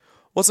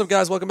What's up,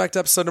 guys? Welcome back to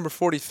episode number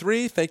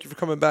 43. Thank you for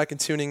coming back and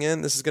tuning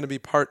in. This is going to be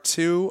part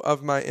 2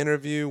 of my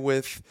interview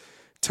with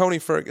Tony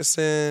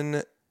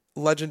Ferguson,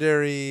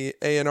 legendary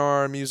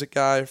A&R music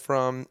guy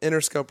from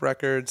Interscope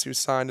Records, who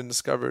signed and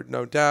discovered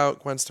No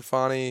Doubt, Gwen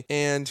Stefani,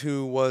 and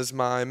who was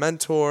my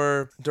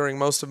mentor during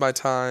most of my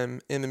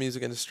time in the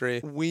music industry.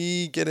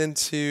 We get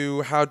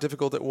into how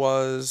difficult it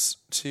was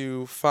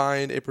to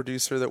find a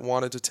producer that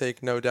wanted to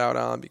take No Doubt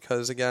on,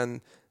 because,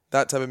 again,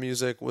 that type of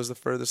music was the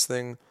furthest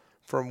thing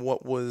from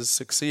what was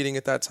succeeding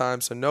at that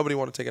time, so nobody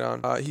wanted to take it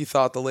on. He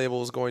thought the label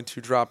was going to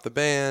drop the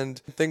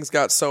band. Things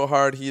got so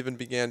hard, he even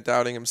began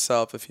doubting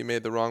himself if he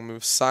made the wrong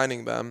move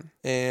signing them,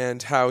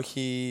 and how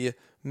he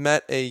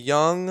met a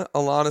young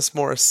Alanis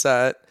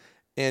Morissette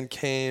and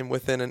came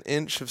within an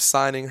inch of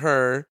signing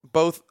her.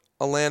 Both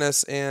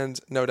Alanis and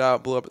No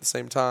Doubt blew up at the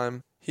same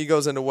time. He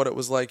goes into what it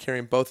was like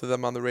hearing both of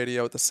them on the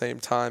radio at the same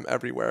time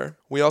everywhere.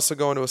 We also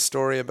go into a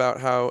story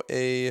about how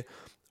a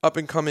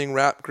up-and-coming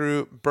rap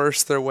group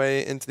burst their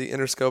way into the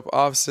Interscope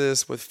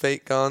offices with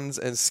fake guns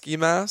and ski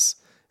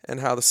masks,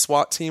 and how the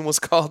SWAT team was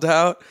called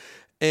out,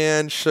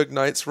 and Suge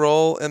Knight's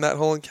role in that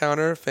whole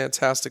encounter.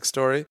 Fantastic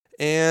story.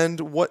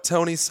 And what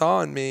Tony saw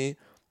in me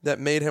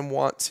that made him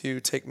want to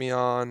take me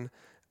on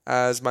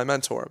as my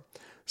mentor.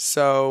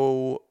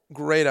 So,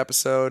 great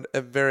episode.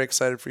 I'm very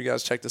excited for you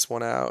guys to check this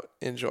one out.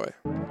 Enjoy.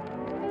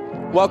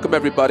 Welcome,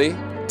 everybody,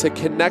 to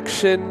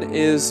Connection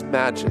is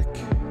Magic.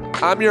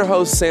 I'm your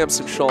host,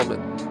 Samson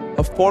Schulman,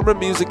 a former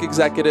music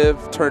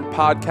executive turned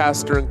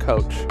podcaster and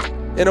coach.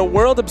 In a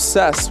world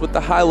obsessed with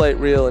the highlight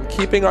reel and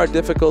keeping our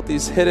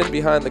difficulties hidden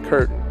behind the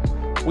curtain,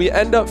 we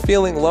end up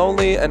feeling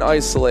lonely and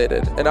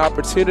isolated, and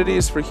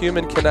opportunities for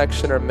human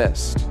connection are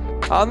missed.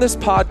 On this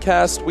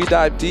podcast, we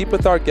dive deep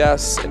with our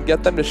guests and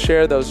get them to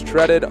share those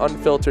dreaded,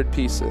 unfiltered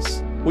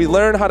pieces. We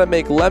learn how to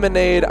make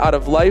lemonade out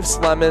of life's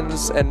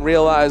lemons and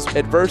realize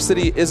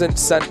adversity isn't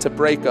sent to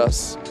break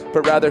us,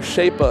 but rather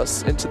shape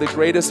us into the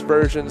greatest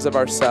versions of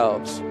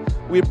ourselves.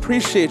 We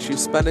appreciate you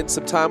spending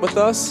some time with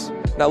us.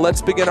 Now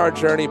let's begin our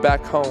journey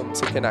back home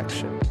to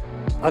Connection.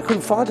 I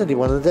couldn't find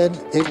anyone, and then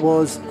it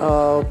was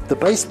the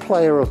bass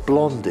player of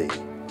Blondie,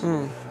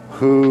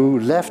 who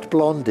left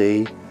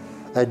Blondie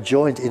and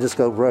joined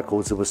Interscope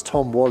Records. It was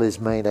Tom Wally's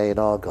main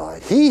A&R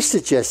guy. He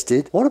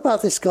suggested, what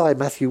about this guy,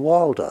 Matthew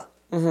Wilder?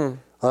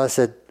 I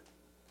said,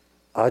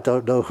 I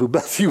don't know who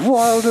Matthew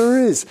Wilder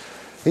is.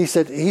 He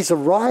said, he's a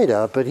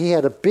writer, but he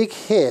had a big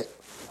hit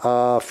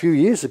a few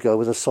years ago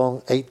with a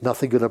song, Ain't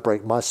Nothing Gonna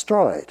Break My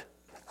Stride.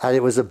 And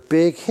it was a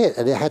big hit,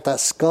 and it had that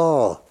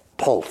ska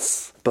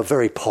pulse, but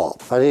very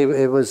pop. And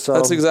it was...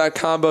 That's the exact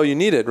combo you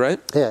needed, right?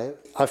 Yeah.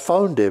 I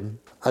phoned him,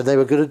 and they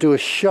were going to do a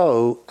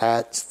show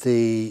at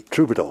the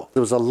Troubadour.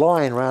 There was a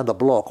line around the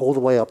block all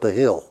the way up the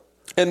hill.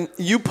 And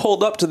you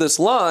pulled up to this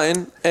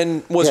line,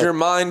 and was your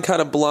mind kind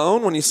of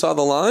blown when you saw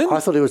the line? I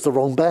thought it was the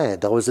wrong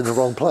band. I was in the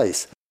wrong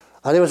place.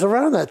 And it was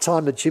around that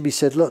time that Jimmy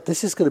said, look,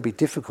 this is going to be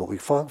difficult. We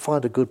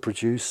find a good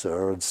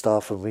producer and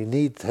stuff, and we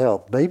need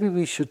help. Maybe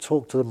we should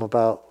talk to them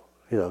about,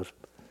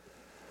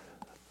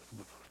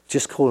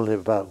 just calling it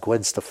about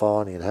Gwen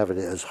Stefani and having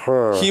it as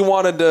her. He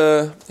wanted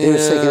to... He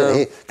was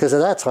thinking, because at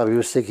that time he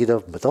was thinking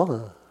of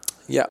Madonna.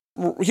 Yeah.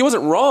 He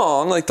wasn't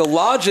wrong. Like, the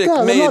logic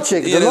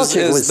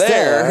was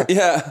there.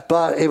 Yeah.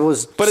 But it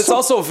was... But it's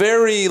also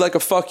very, like, a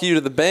fuck you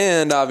to the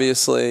band,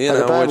 obviously.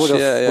 The band would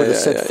have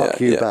said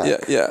fuck you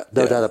back. Yeah.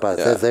 No doubt about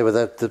it. They were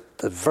the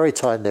very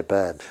tight-knit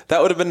band.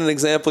 That would have been an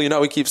example.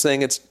 We keep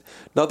saying it's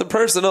nothing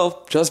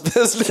personal, just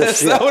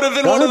business. That would have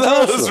been one of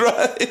those,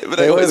 right? But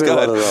anyways, go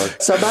ahead.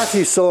 So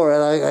Matthew saw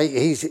it,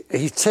 and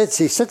he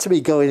said to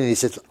me going in, he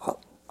said,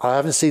 I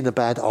haven't seen the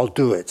band, I'll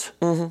do it.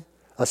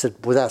 I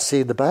said, without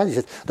seeing the band? He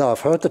said, no,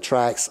 I've heard the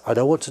tracks. I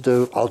know what to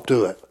do. I'll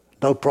do it.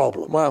 No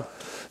problem. Wow.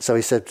 So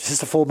he said,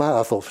 just a formality.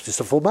 I thought, just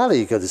a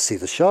formality. You go to see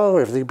the show.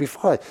 Everything will be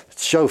fine. The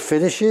show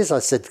finishes. I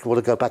said, want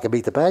to go back and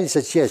meet the band? He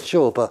said, yeah,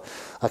 sure, but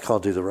I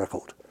can't do the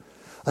record.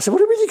 I said, what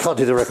do you mean you can't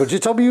do the record? You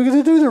told me you were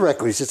going to do the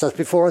record. He said, that's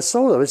before I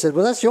saw them. I said,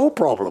 well, that's your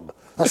problem.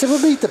 I said,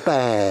 well, meet the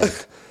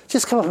band.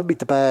 Just come up and meet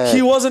the band.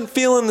 He wasn't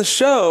feeling the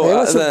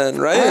show then,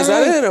 right? Is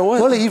that it or what?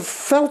 Well, he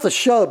felt the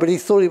show, but he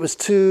thought it was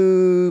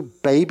too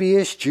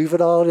babyish,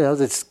 juvenile.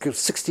 This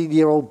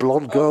 16-year-old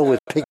blonde girl with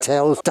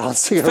pigtails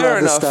dancing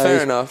around the stage.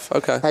 Fair enough.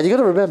 Okay. And you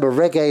got to remember,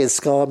 reggae and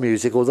ska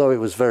music, although it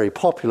was very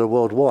popular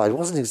worldwide,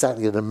 wasn't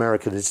exactly an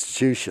American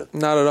institution.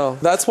 Not at all.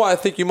 That's why I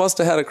think you must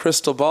have had a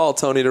crystal ball,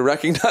 Tony, to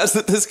recognize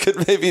that this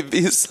could maybe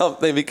be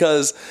something,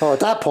 because... Oh,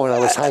 at that point, I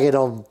was hanging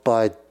on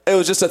by... It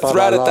was just a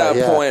threat at that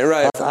point,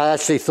 right? I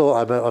actually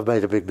thought I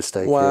made a big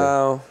mistake.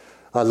 Wow. Here.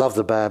 I love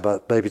the band,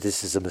 but maybe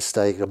this is a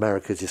mistake.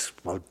 America just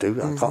won't do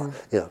it.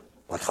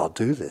 I can't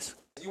do this.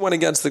 You went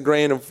against the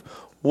grain of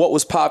what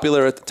was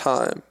popular at the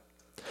time.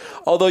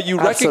 Although you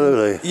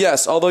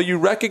recognize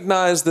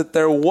that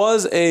there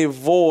was a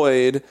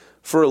void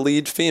for a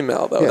lead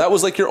female, though. Yeah. That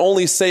was like your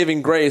only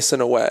saving grace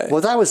in a way.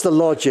 Well, that was the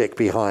logic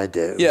behind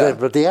it. Yeah.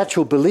 But the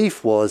actual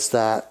belief was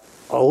that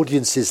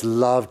audiences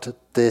loved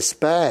this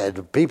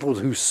band. People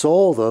who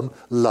saw them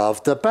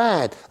loved the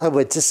band and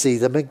went to see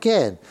them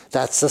again.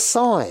 That's a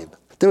sign.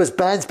 There was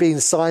bands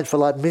being signed for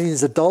like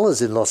millions of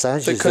dollars in Los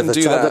Angeles. They couldn't at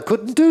the do time. that. They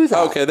couldn't do that.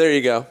 Okay, there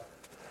you go.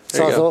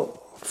 So I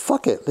thought,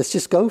 fuck it, let's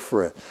just go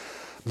for it.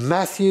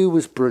 Matthew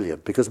was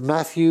brilliant because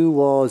Matthew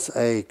was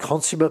a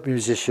consummate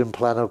musician,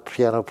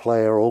 piano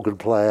player, organ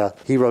player.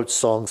 He wrote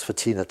songs for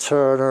Tina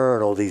Turner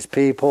and all these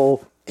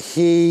people.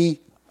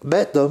 He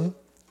met them.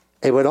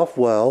 It went off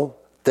well.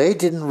 They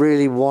didn't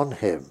really want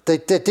him. They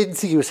didn't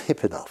think he was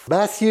hip enough.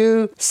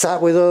 Matthew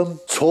sat with them,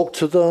 talked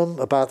to them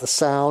about the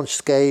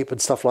soundscape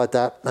and stuff like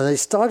that, and they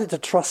started to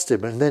trust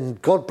him. And then,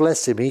 God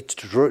bless him,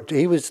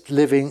 he was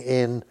living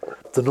in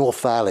the North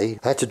Valley,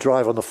 had to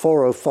drive on the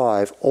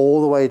 405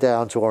 all the way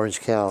down to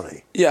Orange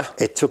County. Yeah.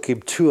 It took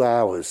him 2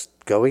 hours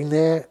going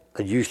there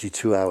and usually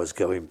 2 hours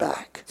going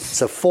back.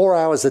 So 4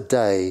 hours a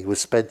day was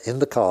spent in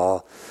the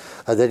car.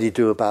 And then you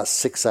do about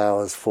 6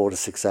 hours, 4 to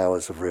 6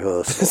 hours of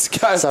rehearsal. This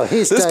guy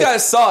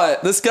saw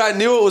it. This guy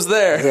knew it was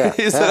there.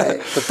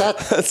 Yeah,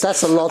 but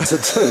that's a lot to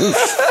do.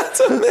 That's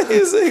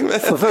amazing, man.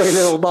 For very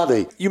little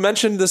money. You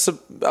mentioned this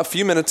a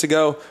few minutes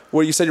ago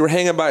where you said you were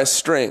hanging by a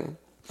string.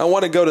 I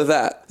want to go to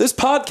that. This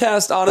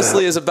podcast,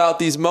 honestly, is about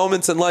these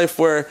moments in life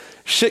where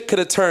shit could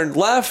have turned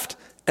left,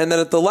 and then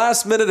at the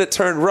last minute it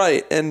turned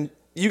right. And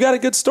you got a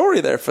good story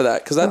there for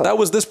that, because that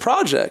was this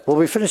project. Well,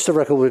 we finished the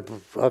record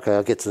with... Okay,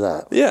 I'll get to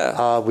that.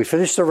 Yeah. We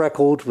finished the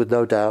record with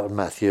No Doubt and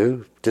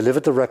Matthew,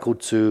 delivered the record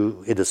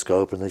to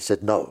Interscope, and they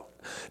said no.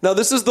 Now,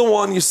 this is the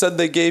one you said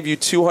they gave you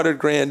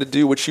 $200,000 to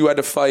do, which you had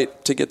to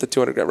fight to get the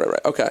 $200,000. Right.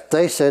 Okay.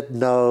 They said,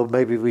 no,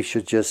 maybe we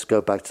should just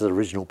go back to the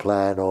original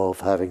plan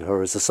of having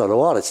her as a solo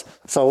artist.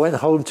 So I went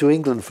home to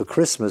England for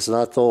Christmas, and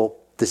I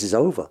thought, this is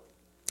over.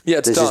 Yeah,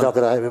 it's this done. Is not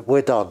going to.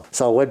 We're done.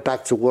 So I went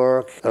back to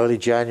work early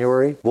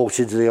January, walked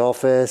into the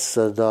office,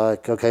 and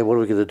okay, what are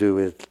we going to do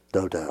with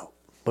No Doubt?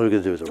 What are we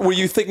going to do with the record? Were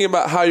you thinking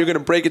about how you're going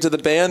to break it to the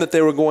band, that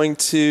they were going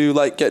to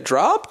like get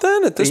dropped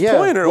then at this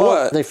point, or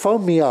what? They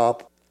phoned me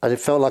up, and it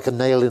felt like a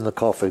nail in the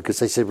coffin because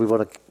they said we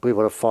want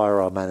to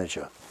fire our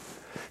manager.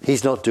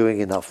 He's not doing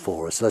enough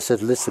for us. And I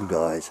said, listen,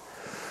 guys,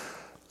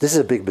 this is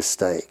a big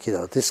mistake. You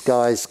know, this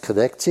guy's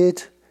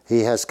connected.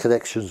 He has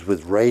connections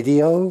with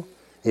radio.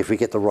 If we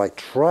get the right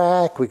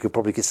track, we could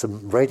probably get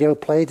some radio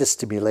play to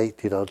stimulate,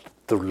 the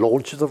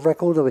launch of the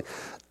record. I mean,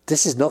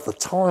 this is not the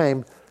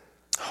time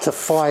to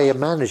fire a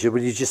manager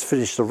when you just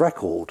finished the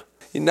record.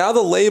 Now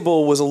the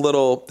label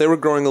they were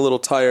growing a little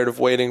tired of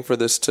waiting for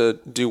this to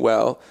do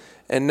well.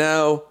 And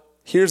now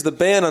here's the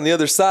band on the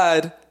other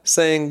side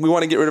saying we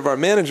want to get rid of our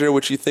manager,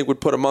 which you think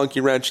would put a monkey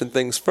wrench in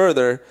things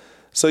further.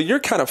 So you're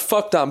kind of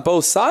fucked on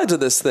both sides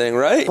of this thing,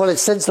 right? Well, it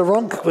sends the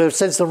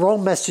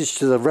wrong message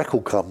to the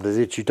record company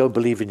that you don't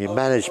believe in your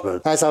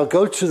management. As I'll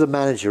go to the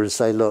manager and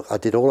say, look, I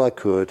did all I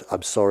could.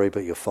 I'm sorry,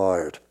 but you're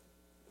fired.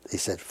 He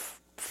said,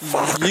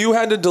 fuck. You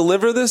had to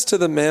deliver this to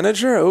the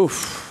manager?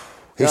 Oof.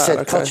 He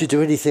said, can't you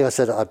do anything? I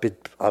said,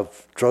 I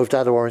drove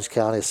down to Orange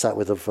County, sat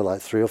with them for like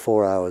 3 or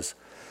 4 hours,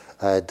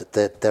 and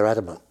they're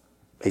adamant.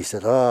 He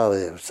said,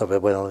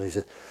 something went on. He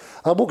said,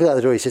 I'm walking out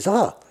the door. He says,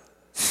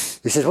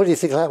 He says, what do you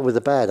think happened with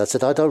the band? I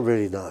said, I don't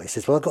really know. He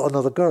says, well, I got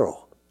another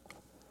girl.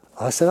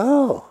 I said,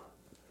 oh.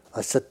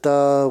 I said,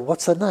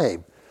 what's her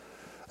name?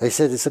 He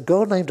said, it's a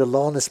girl named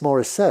Alanis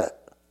Morissette.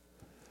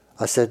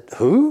 I said,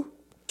 who?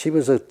 She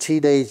was a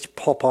teenage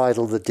pop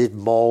idol that did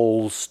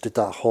Moles, did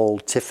that whole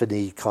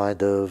Tiffany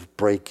kind of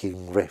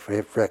breaking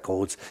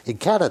records in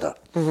Canada.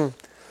 Mm-hmm.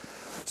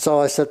 So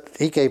I said,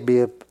 he gave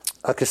me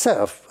a cassette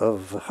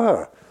of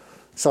her.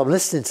 So I'm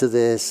listening to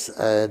this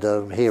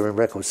and hearing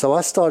records. So I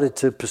started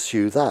to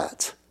pursue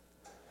that.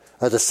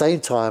 At the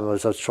same time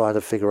as I was trying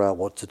to figure out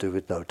what to do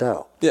with No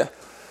Doubt. Yeah.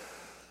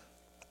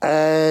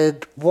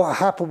 And what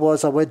happened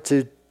was I went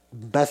to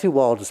Matthew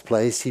Wilder's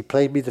place. He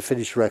played me the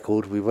finished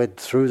record. We went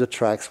through the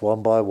tracks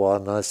one by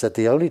one. And I said,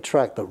 the only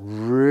track that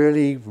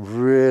really,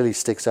 really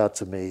sticks out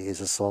to me is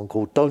a song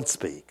called Don't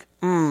Speak.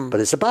 But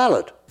it's a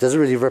ballad. It doesn't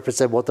really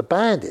represent what the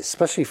band is,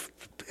 especially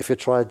if you're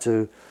trying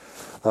to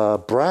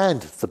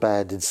brand the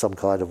band in some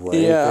kind of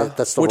way. Yeah,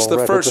 that's the which wrong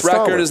the first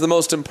record record is the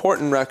most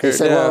important record. He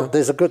said, well,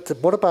 there's a good...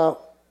 What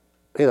about,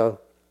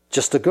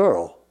 Just a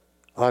Girl?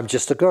 I'm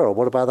Just a Girl.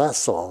 What about that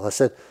song? I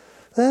said,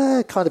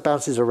 it kind of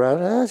bounces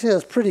around. Actually,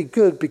 that's pretty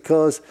good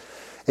because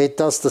it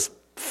does this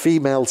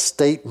female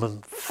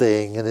statement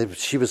thing, and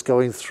she was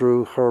going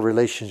through her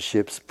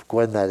relationships,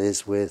 Gwen that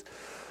is, with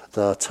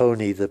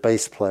Tony, the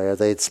bass player.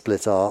 They had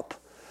split up.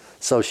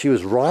 So she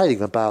was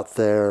writing about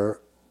their...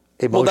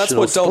 Well, that's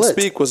what split. Don't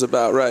Speak was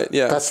about, right?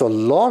 Yeah. That's a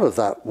lot of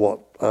that,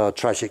 what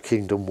Tragic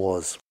Kingdom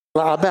was.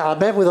 I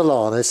met with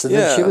Alanis, and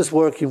then she was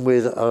working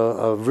with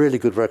a really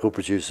good record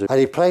producer, and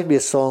he played me a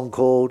song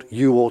called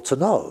You Ought to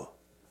Know.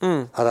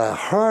 And I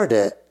heard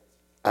it,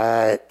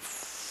 and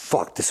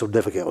fuck, this will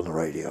never get on the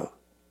radio.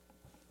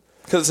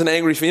 Because it's an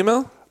angry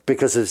female?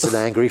 Because it's an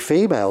angry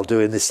female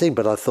doing this thing,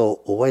 but I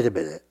thought, well, wait a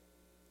minute,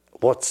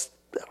 what's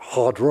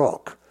hard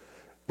rock?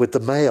 With the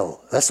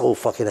male, that's all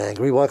fucking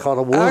angry. Why can't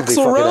a woman be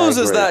fucking angry? Axl Rose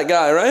is that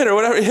guy, right? Or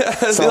whatever. Yeah.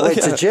 So I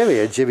went to Jimmy,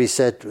 and Jimmy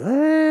said,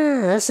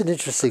 that's an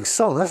interesting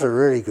song. That's a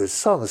really good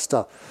song and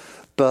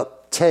stuff.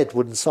 But Ted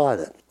wouldn't sign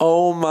it.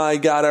 Oh my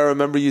God, I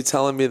remember you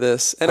telling me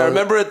this. And I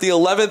remember at the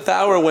 11th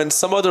hour when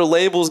some other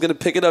label was going to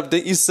pick it up,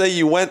 didn't you say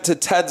you went to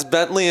Ted's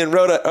Bentley and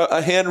wrote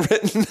a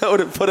handwritten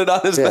note and put it on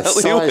his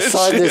Bentley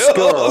sign this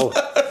girl.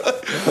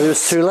 But it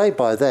was too late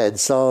by then.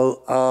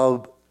 So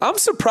I'm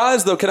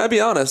surprised, though. Can I be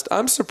honest?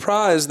 I'm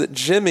surprised that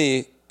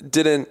Jimmy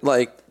didn't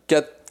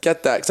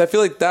get that, because I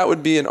feel like that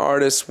would be an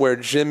artist where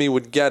Jimmy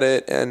would get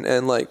it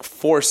and like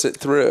force it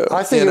through.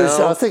 I think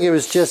it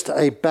was just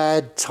a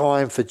bad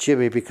time for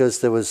Jimmy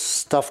because there was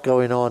stuff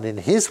going on in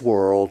his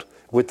world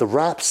with the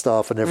rap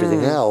stuff and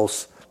everything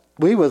else.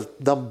 We were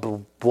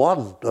number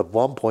one at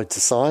one point to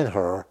sign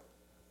her,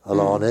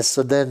 Alanis,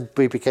 and then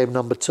we became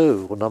number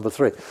 2 or number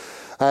 3.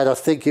 And I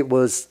think it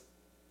was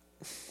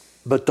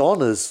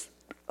Madonna's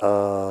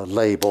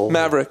label,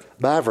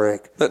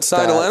 Maverick, that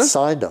signed Alanis?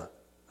 Signed her.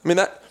 I mean,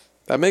 that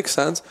makes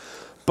sense.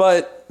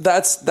 But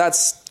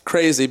that's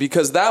crazy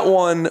because that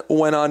one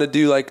went on to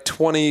do like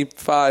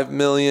 25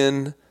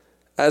 million,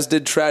 as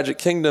did Tragic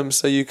Kingdom.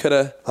 So you could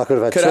have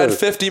had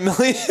 50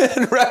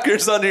 million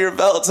records under your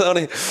belt,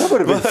 Tony. That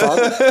would have been fun.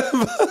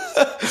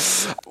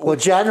 Well,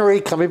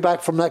 January, coming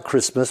back from that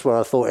Christmas where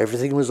I thought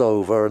everything was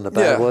over and the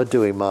band weren't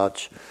doing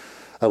much,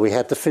 we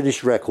had the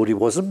finished record. It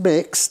wasn't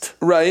mixed.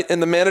 Right,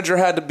 and the manager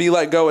had to be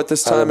let go at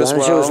this time as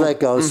well. The manager was let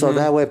go, so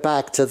now we're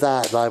back to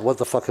that. Like, what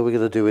the fuck are we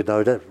going to do with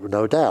No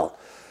Doubt?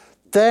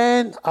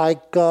 Then I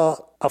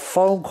got a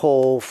phone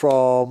call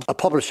from a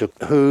publisher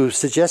who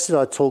suggested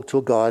I talk to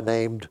a guy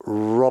named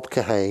Rob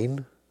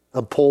Kahane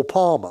and Paul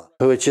Palmer,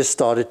 who had just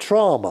started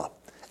Trauma.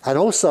 And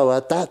also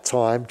at that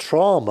time,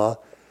 Trauma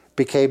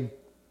became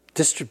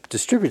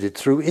distributed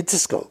through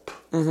Interscope.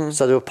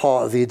 So they were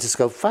part of the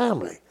Interscope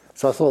family.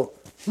 So I thought,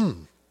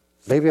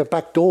 maybe a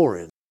back door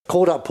in.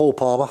 Called up Paul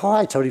Palmer.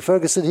 Hi, Tony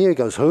Ferguson here. He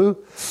goes,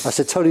 who? I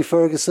said, Tony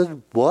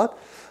Ferguson. What?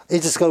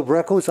 Interscope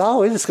Records.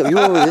 Oh, Interscope. You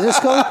were with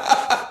Interscope?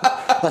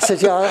 I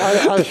said,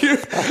 yeah.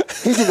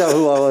 He didn't know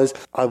who I was.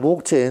 I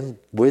walked in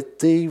with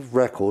the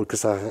record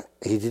because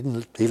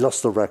he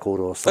lost the record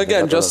or something.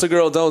 Again, Just a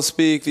Girl, Don't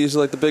Speak. These are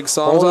like the big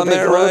songs on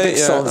there, right? All the big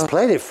songs.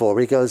 Played it for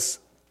me. He goes,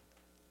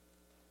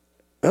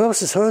 who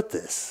else has heard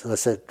this? And I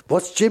said,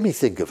 what's Jimmy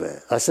think of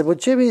it? I said, well,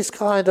 Jimmy's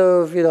kind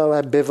of,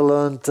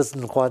 ambivalent,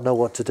 doesn't quite know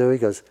what to do. He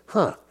goes,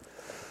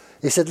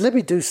 He said, let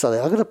me do something.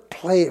 I'm going to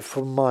play it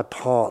for my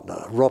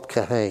partner, Rob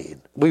Kahane.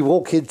 We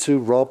walk into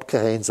Rob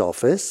Kahane's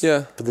office.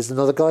 Yeah. But there's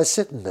another guy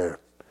sitting there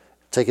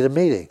taking a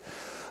meeting.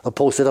 And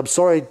Paul said, I'm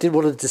sorry, I didn't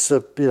want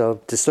to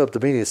disturb the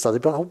meeting and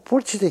stuff, but I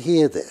want you to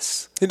hear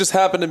this. He just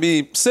happened to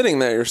be sitting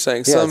there, you're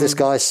saying? Yeah, this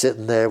guy's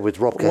sitting there with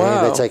Rob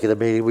Kahane. They're taking a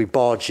meeting. We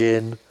barge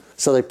in.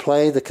 So they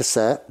play the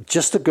cassette,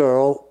 Just a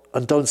Girl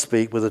and Don't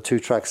Speak were the 2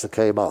 tracks that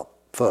came up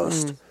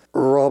first.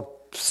 Rob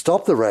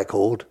stopped the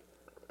record.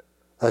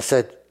 I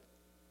said,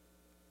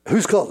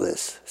 who's got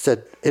this? He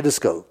said,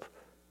 Interscope.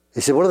 He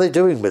said, what are they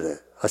doing with it?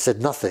 I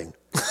said, nothing.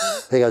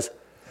 He goes,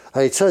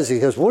 and he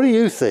goes, what do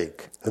you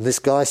think? And this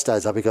guy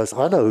stands up. He goes,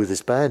 I know who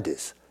this band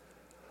is.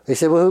 He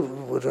said,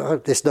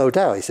 well, it's No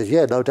Doubt. He said,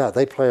 yeah, No Doubt.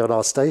 They play on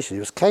our station. It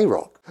was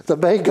K-Rock. The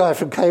main guy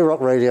from K-Rock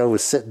Radio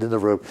was sitting in the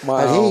room. Wow.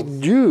 And he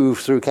knew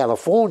through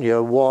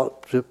California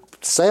what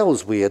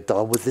sales we had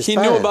done with this band.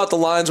 He knew about the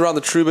lines around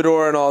the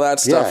Troubadour and all that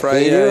stuff,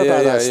 right? He knew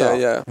about that stuff.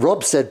 Yeah.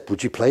 Rob said,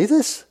 would you play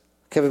this?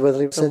 Kevin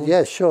Weatherly said,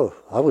 yeah, sure,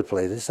 I would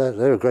play this.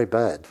 They're a great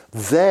band.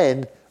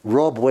 Then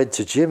Rob went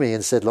to Jimmy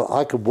and said, look,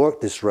 I can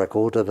work this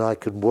record and I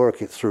can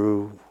work it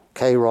through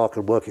K-Rock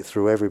and work it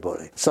through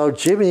everybody. So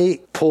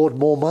Jimmy poured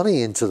more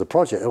money into the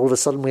project. All of a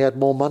sudden we had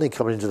more money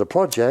coming into the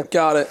project.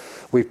 Got it.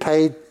 We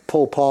paid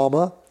Paul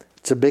Palmer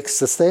to mix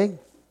this thing.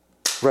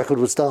 Record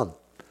was done.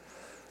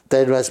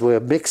 Then as we're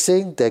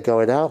mixing, they're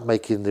going out,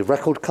 making the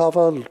record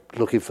cover,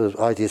 looking for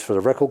ideas for the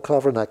record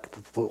cover, and that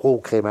all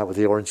came out with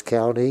the Orange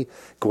County,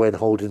 Gwen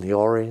holding the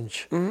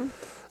orange,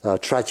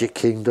 Tragic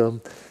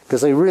Kingdom,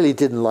 because they really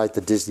didn't like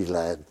the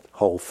Disneyland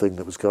whole thing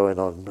that was going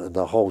on, and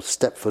the whole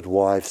Stepford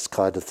Wives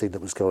kind of thing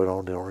that was going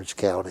on in Orange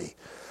County.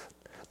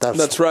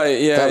 That's right.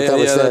 Yeah, that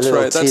was their that's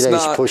little right. That's teenage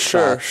not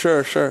pushback.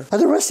 Sure.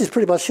 And the rest is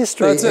pretty much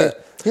history. That's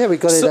it. Yeah, we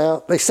got it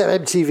out.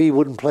 Except MTV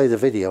wouldn't play the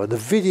video, and the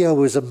video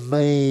was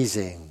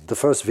amazing. The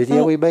first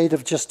video we made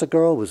of Just a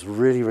Girl was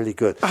really, really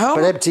good. But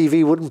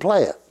MTV wouldn't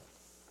play it.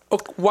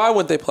 Why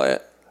wouldn't they play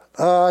it?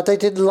 They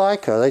didn't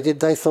like her.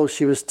 They thought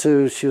she was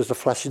a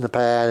flash in the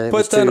pan.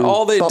 But then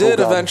all they did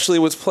eventually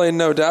was play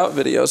No Doubt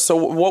videos. So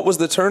what was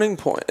the turning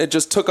point? It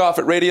just took off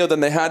at radio, then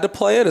they had to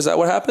play it? Is that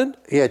what happened?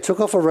 Yeah, it took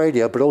off at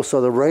radio, but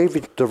also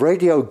the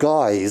radio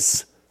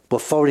guys were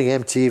phoning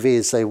MTV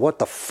and saying, what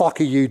the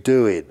fuck are you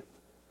doing?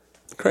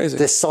 Crazy.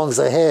 This song's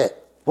a hit.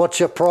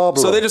 What's your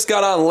problem? So they just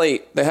got on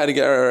late. They had to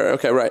get...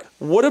 Okay, right.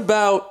 What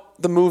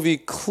about the movie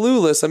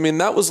Clueless? I mean,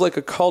 that was like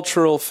a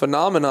cultural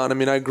phenomenon. I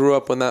mean, I grew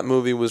up when that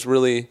movie was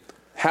really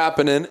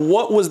happening.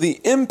 What was the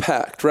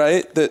impact,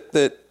 right?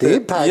 The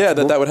impact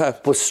that would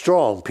have was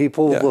strong.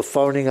 People were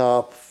phoning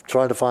up,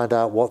 trying to find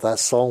out what that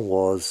song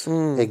was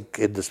in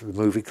this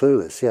movie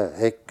Clueless. Yeah,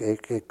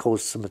 it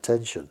caused some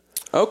attention.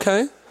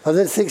 Okay. And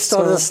then things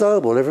started to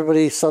snowball.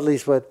 Everybody suddenly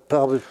went,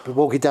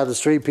 walking down the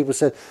street, people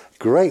said,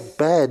 great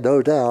band,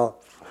 No Doubt.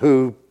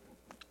 who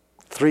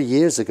 3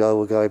 years ago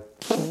were going,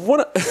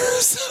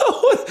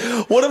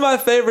 One of my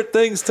favorite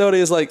things, Tony,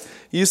 is like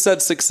you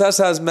said, success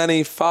has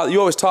many fathers. You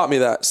always taught me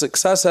that.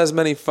 Success has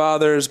many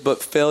fathers,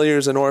 but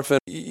failure's an orphan.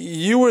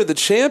 You were the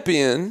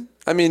champion.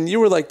 I mean, you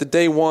were like the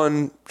day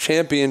one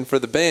champion for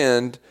the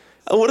band.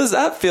 What does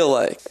that feel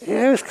like?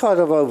 yeah, it was kind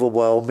of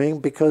overwhelming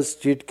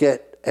because you'd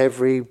get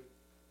every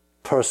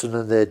person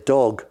and their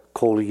dog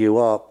calling you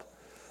up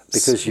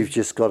because you've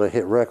just got a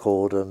hit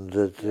record and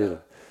you're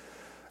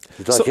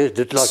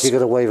going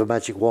to wave a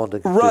magic wand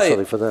and do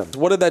something for them.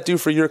 What did that do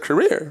for your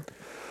career?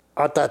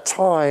 At that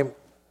time,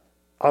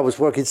 I was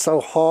working so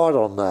hard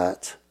on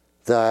that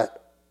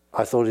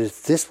I thought,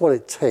 is this what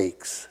it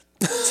takes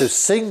to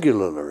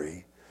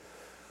singularly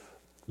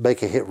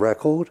make a hit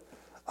record?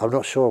 I'm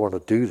not sure I want to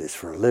do this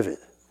for a living.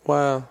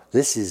 Wow.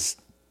 This is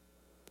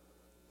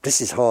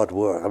hard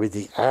work. I mean,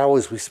 the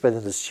hours we spend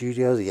in the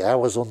studio, the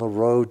hours on the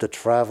road, the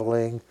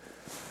traveling,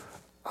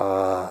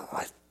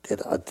 to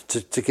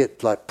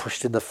get like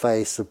pushed in the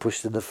face, and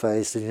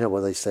you know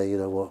what they say, you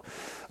know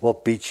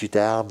what beats you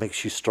down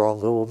makes you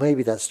stronger. Well,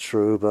 maybe that's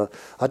true, but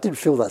I didn't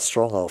feel that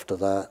strong after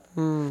that,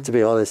 to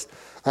be honest.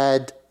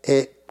 And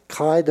it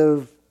kind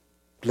of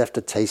left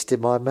a taste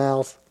in my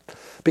mouth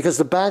because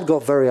the band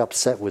got very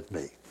upset with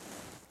me.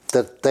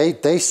 That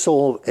they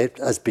saw it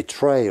as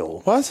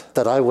betrayal. What?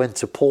 That I went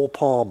to Paul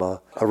Palmer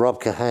and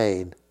Rob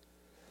Kahane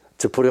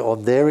to put it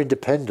on their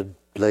independent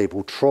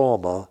label,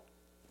 Trauma,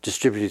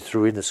 distributed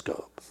through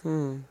Interscope.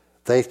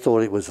 They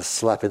thought it was a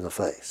slap in the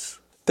face.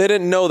 They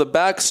didn't know the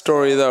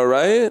backstory, though,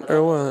 right?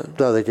 Or what?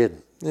 No, they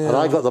didn't. Yeah. And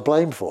I got the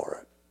blame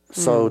for it.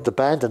 So the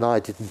band and I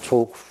didn't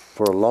talk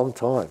for a long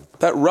time.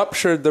 That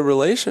ruptured the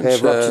relationship.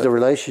 It ruptured the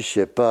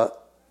relationship, but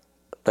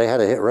they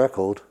had a hit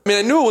record. I mean,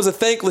 I knew it was a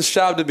thankless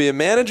job to be a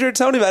manager,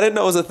 Tony, but I didn't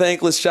know it was a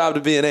thankless job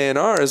to be an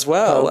A&R as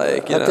well.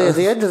 At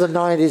the end of the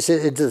 90s,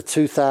 into the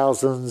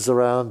 2000s,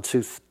 around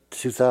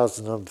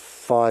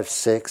 2005,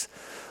 6,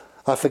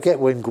 I forget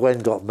when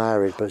Gwen got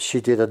married, but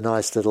she did a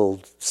nice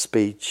little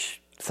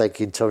speech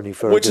thanking Tony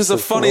Ferguson. Which is a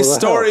funny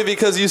story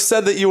because you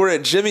said that you were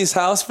at Jimmy's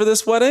house for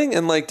this wedding,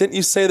 and like, didn't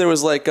you say there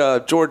was like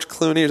George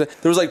Clooney?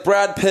 There was like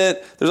Brad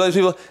Pitt. There's other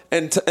people,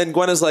 and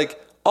Gwen is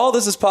like, all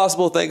this is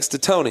possible thanks to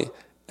Tony.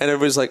 And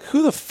everybody's like,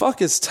 who the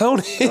fuck is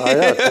Tony? I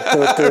know.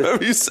 I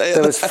remember you saying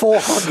there was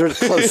 400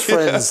 close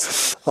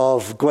friends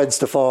of Gwen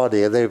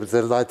Stefani, and they're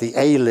like the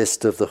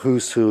A-list of the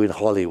who's who in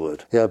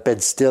Hollywood. You know,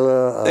 Ben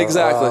Stiller.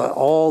 Exactly.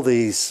 All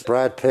these.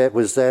 Brad Pitt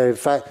was there. In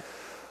fact,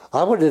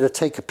 I wanted to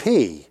take a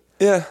pee.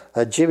 Yeah.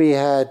 And Jimmy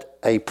had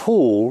a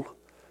pool,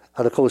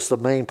 and of course the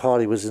main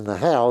party was in the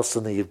house,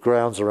 and the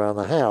grounds around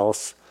the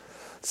house.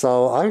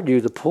 So I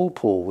knew the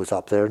pool was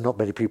up there, and not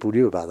many people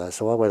knew about that.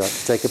 So I went up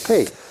to take a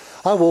pee.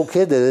 I walk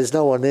in there, there's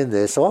no one in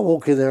there. So I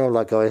walk in there, I'm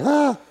like going,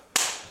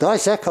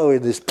 nice echo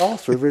in this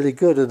bathroom, really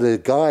good. And the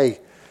guy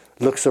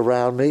looks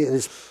around me, and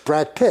it's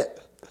Brad Pitt.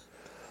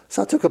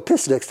 So I took a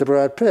piss next to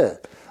Brad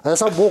Pitt. And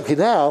as I'm walking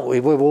out,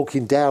 we're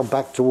walking down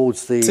back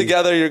towards the...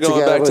 Together, you're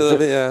going back to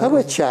the... Yeah. And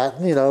we're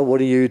chatting, you know, what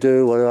do you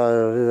do?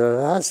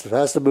 How's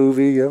the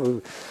movie? You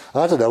know,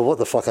 I don't know what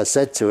the fuck I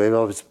said to him. I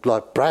was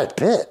like, Brad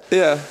Pitt.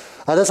 Yeah.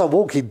 And as I'm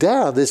walking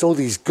down, there's all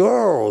these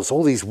girls,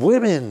 all these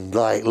women,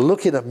 like,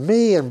 looking at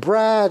me and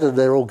Brad, and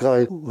they're all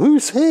going,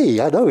 who's he?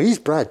 I know he's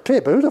Brad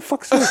Pitt, but who the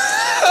fuck's he?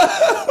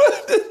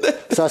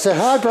 So I said,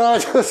 hi,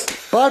 Brad.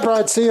 Bye,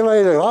 Brad. See you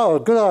later. Oh,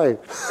 good night.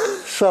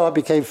 So I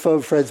became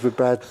phone friends with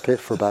Brad Pitt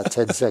for about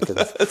 10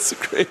 seconds. That's a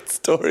great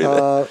story.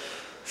 So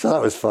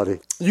that was funny.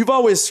 You've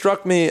always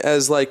struck me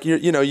as like, you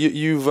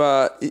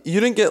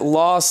didn't get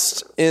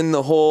lost in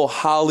the whole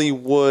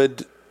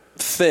Hollywood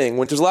thing,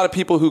 which there's a lot of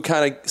people who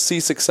kind of see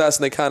success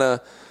and they kind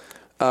of,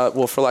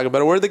 for lack of a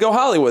better word, they go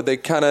Hollywood. They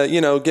kind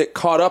of, get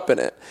caught up in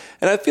it.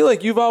 And I feel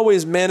like you've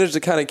always managed to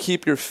kind of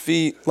keep your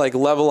feet like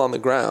level on the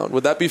ground.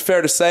 Would that be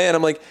fair to say? And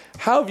I'm like,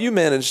 how have you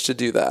managed to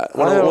do that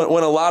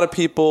when a lot of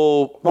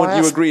people, would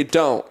you agree,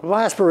 don't?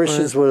 My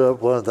aspirations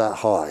weren't that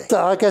high.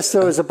 I guess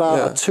there was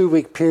about a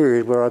 2-week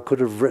period where I could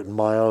have written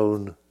my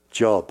own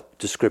job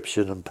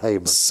description and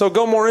payment. So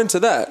go more into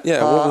that.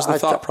 Yeah, what was the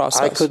thought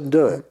process? I couldn't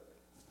do it.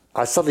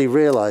 I suddenly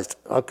realised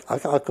I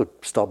could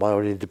start my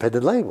own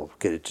independent label,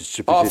 get it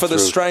distributed. For the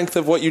strength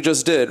of what you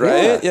just did,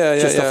 right? Yeah.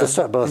 Just off the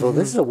strength. But I thought,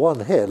 this is a one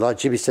hit. Like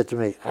Jimmy said to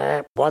me,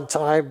 1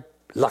 time,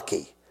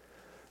 lucky.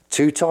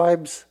 2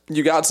 times,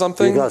 you got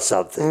something. You got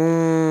something.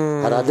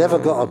 And I never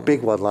got a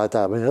big one like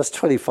that. I mean, that's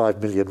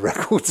 25 million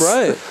records.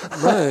 Right.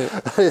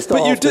 It's not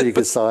often you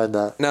can sign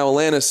that. Now,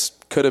 Alanis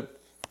could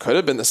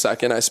have been the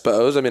second, I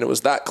suppose. I mean, it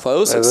was that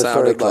close. It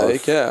sounded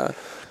like, yeah.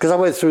 Because I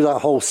went through that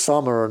whole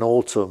summer and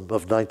autumn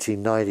of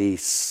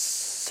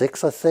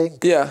 1996, I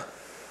think. Yeah.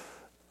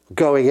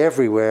 Going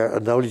everywhere,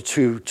 and only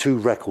two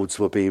records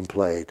were being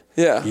played.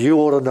 Yeah. You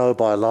Ought to Know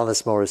by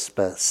Alanis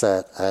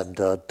Morissette and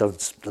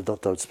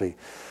Don't Speak.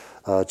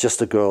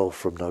 Just a Girl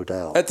from No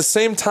Doubt. At the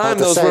same time,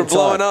 those were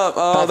blowing up.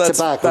 Oh, back to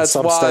back on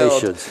some wild.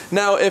 stations.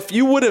 Now, if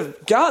you would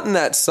have gotten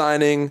that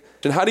signing,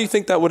 then how do you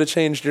think that would have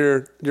changed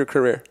your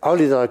career?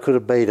 Only that I could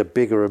have made a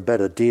bigger and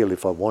better deal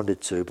if I wanted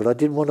to, but I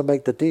didn't want to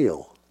make the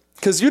deal.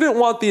 Because you didn't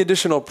want the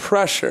additional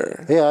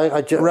pressure. Yeah,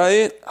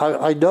 right?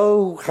 I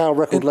know how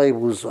record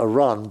labels are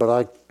run,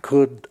 but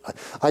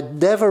I'd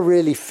never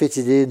really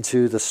fitted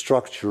into the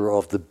structure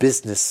of the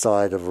business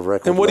side of a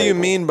record label. And what do you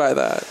mean by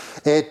that?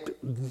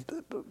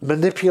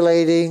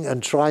 Manipulating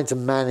and trying to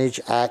manage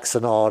acts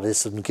and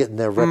artists and getting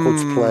their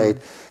records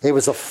played. It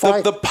was a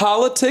fight. The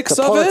politics of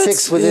it? The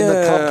politics within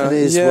the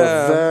companies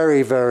were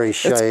very, very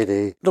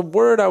shady. The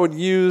word I would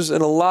use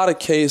in a lot of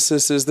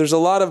cases is there's a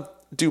lot of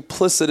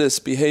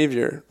duplicitous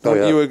behavior.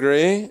 Don't you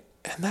agree?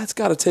 And that's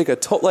got to take a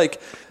toll.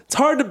 Like, it's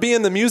hard to be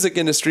in the music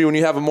industry when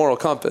you have a moral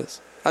compass.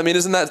 I mean,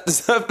 is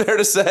that fair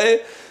to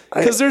say?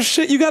 Because there's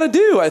shit you got to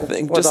do, I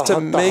think, just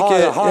to make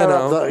it, the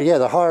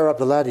higher up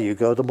the ladder you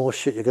go, the more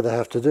shit you're going to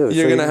have to do.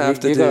 You're going to have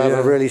to do, You're going to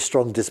have a really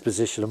strong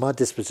disposition. And my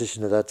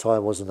disposition at that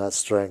time wasn't that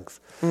strength.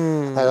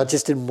 And I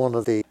just didn't want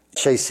to be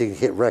chasing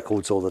hit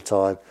records all the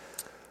time.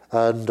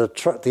 And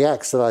the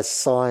acts that I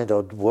signed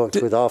or worked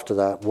with after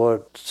that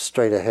weren't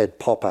straight ahead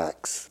pop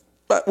acts.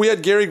 But we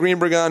had Gary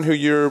Greenberg on, who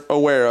you're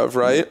aware of,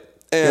 right?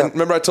 And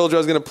remember I told you I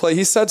was going to play?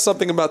 He said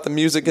something about the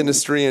music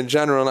industry in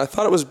general, and I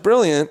thought it was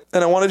brilliant.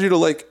 And I wanted you to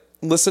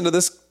listen to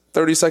this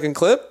 30-second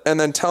clip and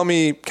then tell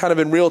me kind of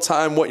in real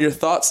time what your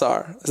thoughts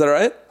are. Is that all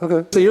right?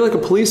 Okay. So you're like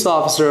a police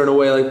officer in a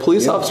way. Like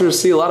police officers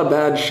see a lot of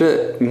bad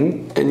shit.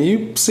 Mm-hmm. And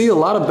you see a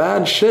lot of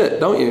bad shit,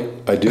 don't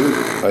you? I do.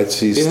 I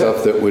see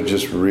stuff that would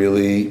just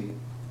really,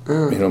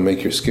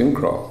 make your skin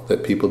crawl,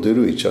 that people do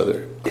to each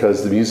other.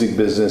 Because the music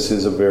business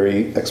is a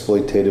very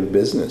exploitative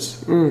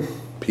business.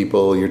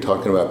 People, you're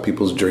talking about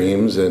people's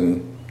dreams,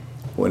 and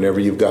whenever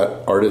you've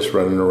got artists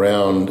running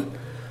around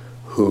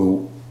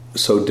who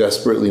so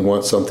desperately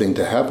want something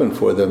to happen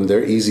for them,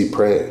 they're easy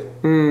prey.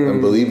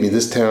 And believe me,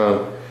 this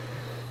town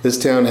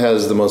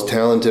has the most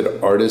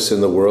talented artists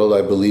in the world.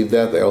 I believe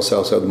that. They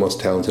also have the most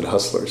talented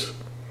hustlers.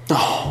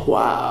 Oh,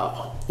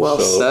 wow. Well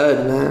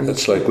said, man.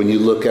 It's like when I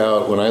look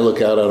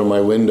out of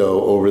my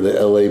window over the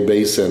LA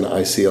basin,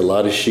 I see a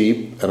lot of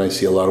sheep and I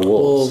see a lot of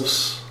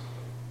wolves.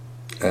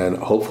 And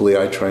hopefully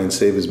I try and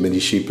save as many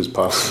sheep as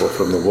possible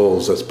from the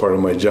wolves. That's part of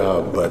my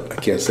job, but I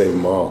can't save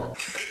them all.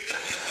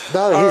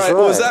 No, he's right.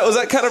 Was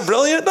that kind of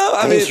brilliant,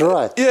 though? He's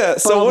right. Yeah,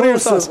 so what are your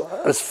thoughts?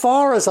 As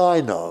far as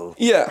I know,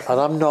 and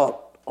I'm not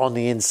on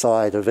the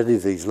inside of any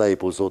of these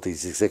labels or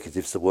these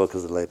executives that work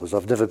as the labels.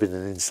 I've never been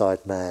an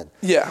inside man.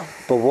 Yeah.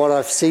 But what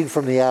I've seen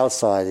from the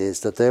outside is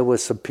that there were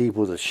some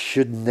people that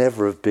should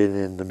never have been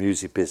in the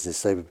music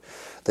business.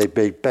 They'd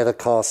be better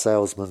car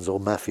salesmen or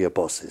mafia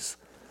bosses.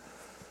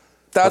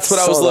 That's what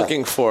I was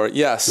looking for,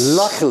 yes.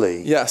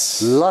 Luckily,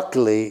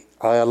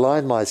 I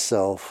aligned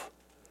myself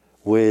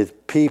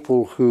with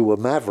people who were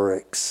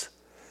mavericks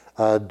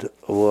and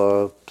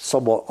were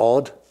somewhat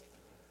odd,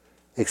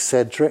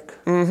 eccentric,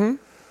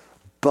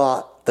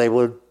 but they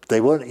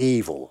weren't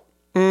evil.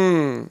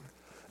 But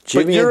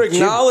you're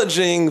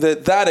acknowledging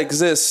that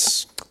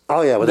exists.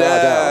 Oh yeah, without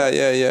a doubt.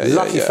 Yeah.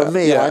 Lucky for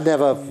me, I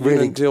never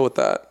really deal with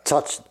that.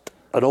 Touched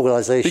an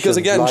organization because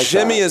again, like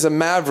Jimmy is a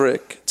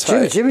maverick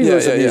type. Jimmy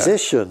was a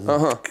musician,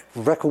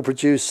 record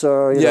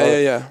producer.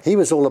 He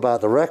was all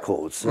about the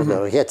records. You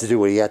know, he had to do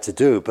what he had to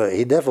do, but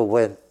he never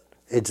went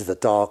into the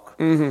dark,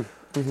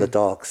 the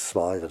dark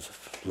side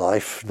of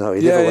life. No,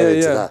 he never went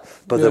into that.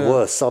 But there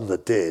were some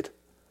that did,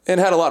 and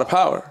had a lot of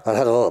power.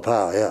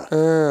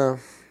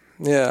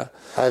 Yeah.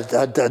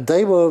 And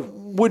they were.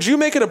 Would you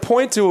make it a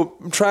point to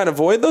try and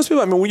avoid those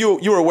people? I mean,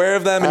 you were aware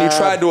of them and you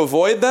tried to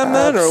avoid them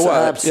then, or what?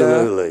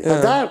 Absolutely.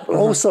 And that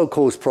also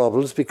caused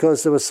problems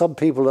because there were some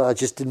people that I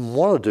just didn't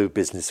want to do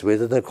business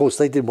with. And of course,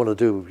 they didn't want to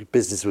do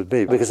business with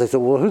me because they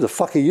thought, well, who the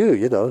fuck are you,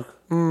 you know?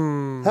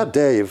 How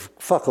dare you?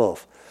 Fuck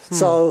off.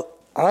 So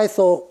I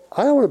thought,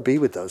 I don't want to be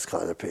with those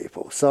kind of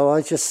people. So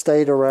I just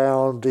stayed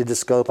around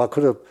Interscope. I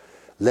could have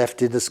left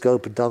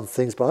Interscope and done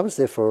things, but I was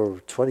there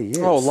for 20 years.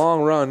 Oh,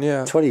 long run,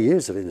 20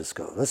 years of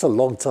Interscope. That's a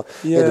long time.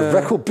 Yeah. In the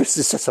record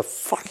business, that's a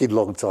fucking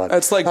long time.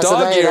 It's like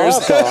dog years.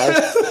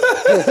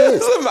 It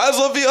is. It might as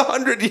well be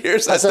 100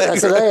 years, I think.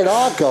 As an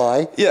A&R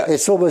guy,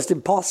 it's almost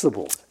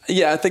impossible.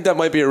 Yeah, I think that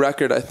might be a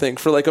record, I think.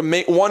 For like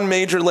one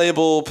major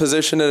label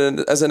position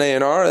as an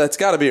A&R, that's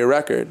got to be a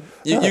record.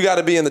 You got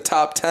to be in the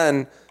top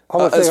 10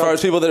 as far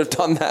as people that have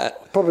done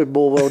that. Probably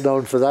more well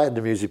known for that in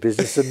the music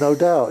business than No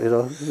Doubt, you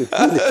know. He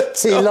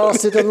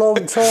lasted a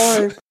long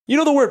time. You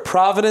know the word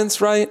providence,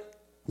 right?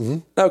 Mm-hmm.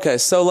 Okay,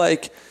 so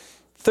like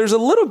there's a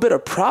little bit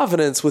of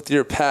providence with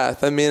your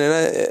path. I mean,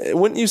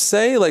 wouldn't you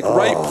say like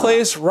right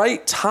place,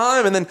 right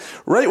time, and then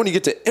right when you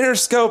get to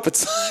Interscope,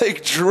 it's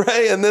like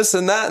Dre and this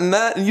and that and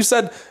that. And you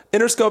said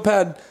Interscope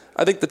had,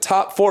 I think, the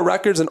top 4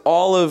 records in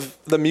all of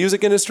the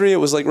music industry. It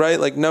was like, right,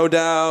 like No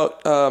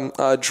Doubt,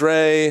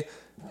 Dre,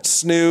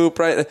 Snoop,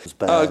 right?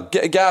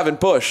 Gavin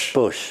Bush.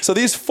 So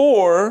these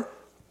 4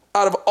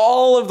 out of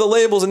all of the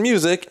labels in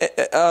music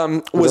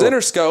was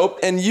Interscope,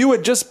 and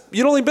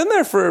you'd only been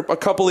there for a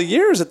couple of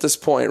years at this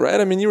point, right?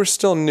 I mean, you were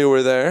still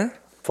newer there.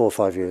 4 or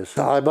 5 years.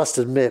 I must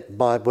admit,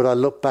 when I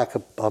look back,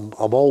 I'm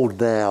old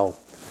now,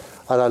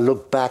 and I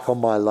look back on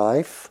my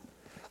life,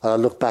 and I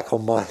look back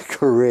on my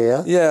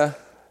career. Yeah.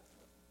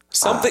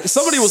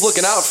 Somebody was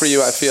looking out for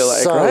you, I feel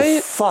like, so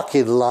right?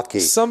 fucking lucky.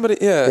 Somebody,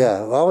 yeah.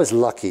 Yeah, I was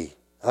lucky.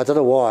 I don't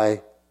know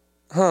why.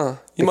 Huh.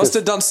 You must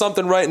have done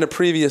something right in a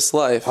previous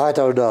life. I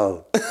don't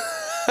know.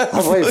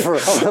 I'm waiting for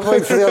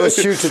the other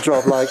shoe to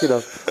drop, I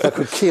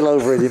could keel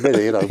over any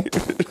minute,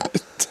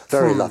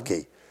 Very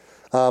lucky.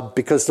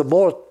 Because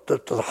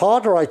the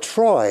harder I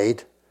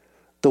tried,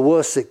 the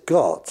worse it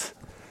got.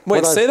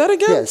 Wait, say that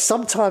again? Yeah,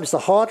 sometimes the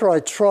harder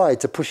I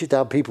tried to push it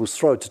down people's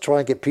throat to try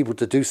and get people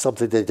to do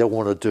something they don't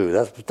want to do.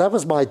 That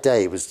was my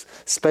day, was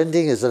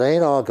spending as an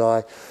A&R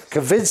guy,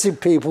 convincing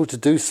people to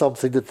do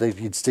something that they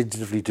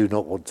instinctively do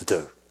not want to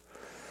do.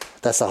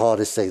 That's the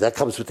hardest thing. That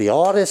comes with the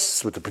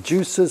artists, with the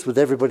producers, with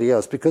everybody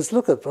else. Because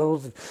look at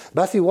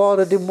Matthew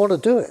Wilder didn't want to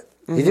do it.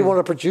 Mm-hmm. He didn't want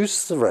to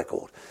produce the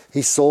record.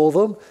 He saw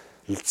them,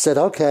 said,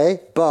 okay,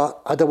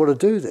 but I don't want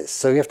to do this.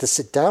 So you have to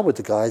sit down with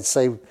the guy and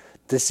say,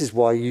 this is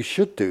why you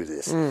should do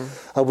this.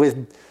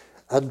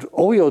 And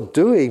all you're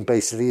doing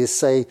basically is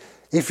say,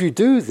 if you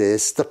do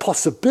this, the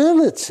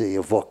possibility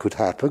of what could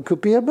happen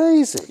could be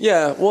amazing.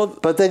 Yeah, well...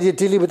 But then you're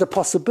dealing with the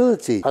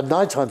possibility. And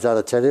 9 times out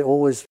of 10, it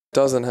always...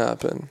 doesn't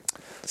happen.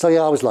 So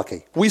yeah, I was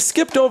lucky. We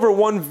skipped over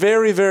one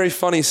very, very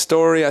funny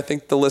story I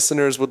think the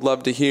listeners would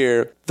love to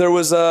hear. There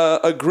was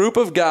a group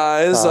of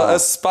guys,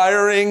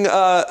 aspiring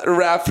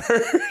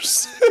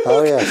rappers,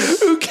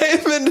 who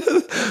came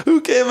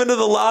into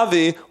the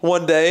lobby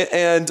one day,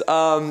 and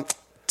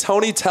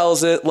Tony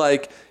tells it,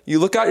 like, you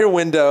look out your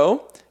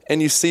window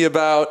and you see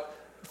about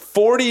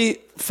 40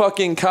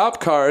 fucking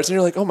cop cars, and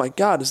you're like, oh my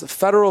God, is the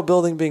federal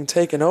building being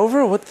taken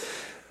over? What?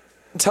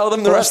 Tell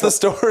them the rest of the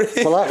story.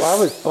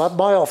 Well,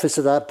 my office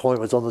at that point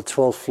was on the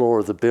 12th floor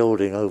of the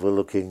building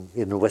overlooking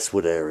in the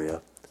Westwood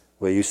area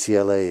where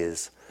UCLA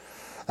is.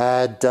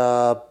 And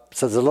so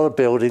there's a lot of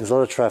buildings, a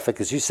lot of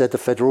traffic. As you said, the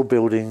federal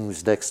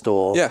building's next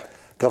door. Yeah.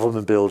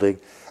 Government building.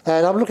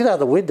 And I'm looking out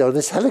the window and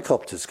there's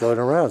helicopters going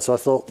around. So I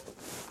thought,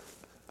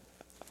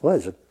 well,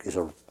 is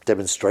a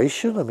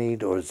demonstration? I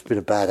mean, or it's been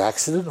a bad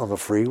accident on the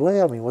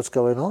freeway? I mean, what's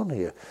going on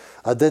here?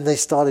 And then they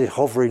started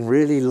hovering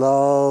really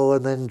low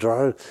and then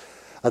drove.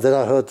 And then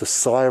I heard the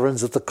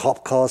sirens of the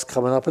cop cars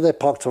coming up, and they're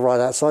parked right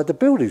outside the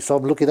building. So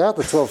I'm looking out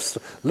the 12th,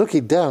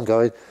 looking down,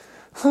 going,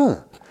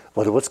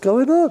 wonder what's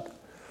going on.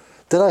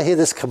 Then I hear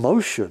this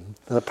commotion,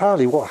 and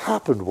apparently what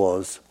happened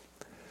was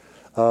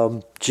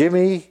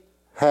Jimmy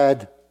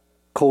had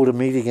called a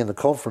meeting in the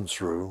conference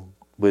room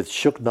with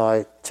Suge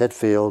Knight, Ted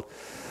Field,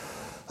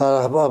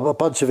 a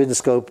bunch of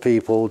Interscope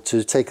people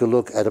to take a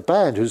look at a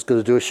band who's going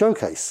to do a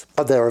showcase.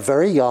 And they were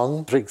very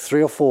young, I think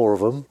 3 or 4 of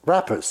them,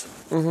 rappers.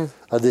 Mm-hmm.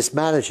 And this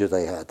manager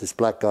they had, this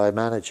black guy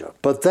manager.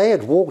 But they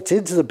had walked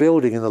into the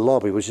building in the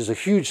lobby, which is a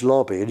huge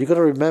lobby. And you've got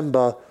to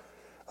remember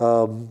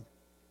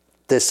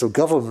there's some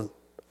government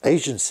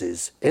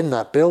agencies in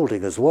that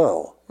building as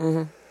well.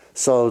 Mm-hmm.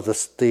 So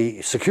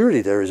the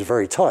security there is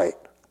very tight.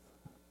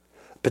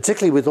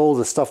 Particularly with all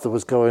the stuff that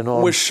was going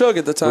on. With Suge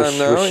at the time, with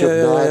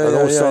Suge Knight, and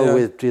also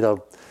with,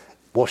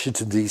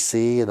 Washington,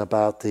 D.C., and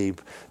about the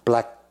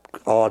black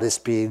artists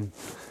being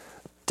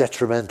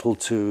detrimental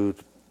to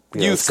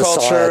youth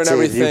culture and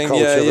everything.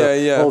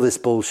 All this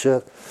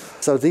bullshit.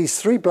 So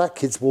these 3 black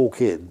kids walk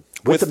in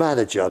with the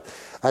manager,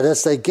 and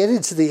as they get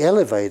into the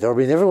elevator, I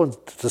mean,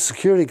 the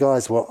security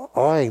guys were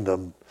eyeing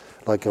them,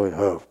 like going,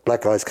 oh,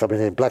 black guy's coming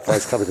in, black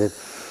guy's coming in.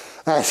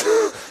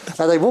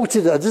 And they walked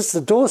in, and just the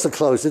doors are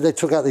closed, and they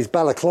took out these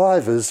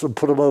balaclavas and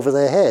put them over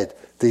their head,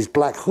 these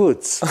black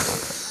hoods.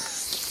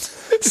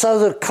 So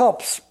the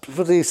cops,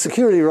 for the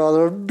security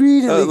rather,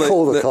 immediately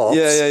called the cops.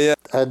 Yeah.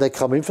 And they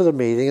come in for the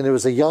meeting, and there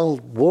was a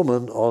young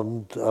woman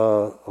in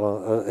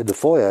the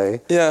foyer.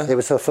 Yeah. It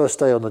was her first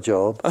day on the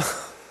job.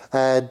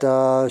 And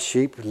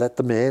she let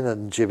them in,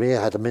 and Jimmy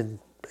had them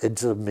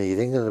into the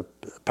meeting, and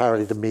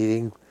apparently the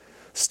meeting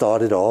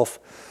started off.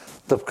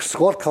 The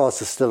squad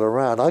cars are still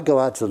around. I go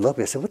out to the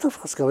lobby. I said, what the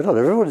fuck's going on?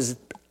 Everyone is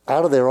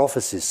out of their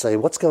offices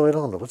saying, what's going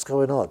on? What's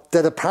going on?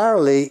 Then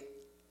apparently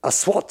a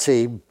SWAT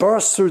team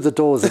burst through the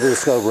doors of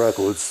Interscope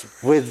Records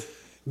with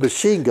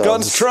machine guns.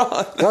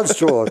 Guns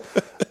drawn.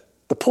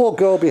 The poor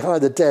girl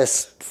behind the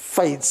desk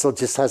faints or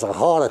just has a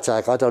heart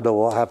attack. I don't know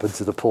what happened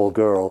to the poor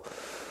girl.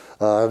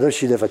 I know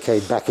she never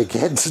came back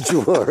again to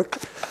do work.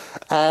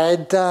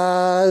 And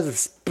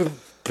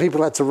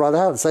people had to run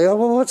out and say, oh,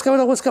 well, what's going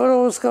on? What's going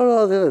on? What's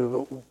going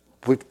on?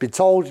 We've been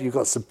told you've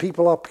got some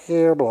people up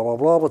here, blah, blah,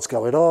 blah, what's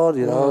going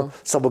on?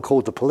 Someone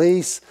called the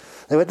police.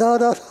 They went,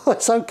 no,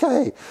 it's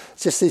okay.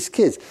 It's just these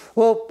kids.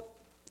 Well,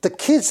 the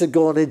kids had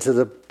gone into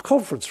the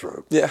conference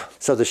room. Yeah.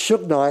 So the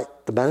Suge Knight,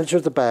 the manager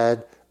of the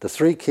band, the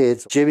 3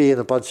 kids, Jimmy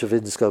and a bunch of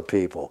Interscope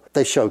people,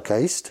 they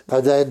showcased.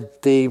 And then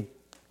the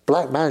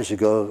black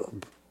manager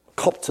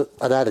copped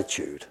an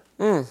attitude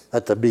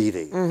at the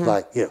meeting. Mm-hmm.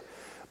 Like,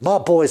 my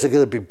boys are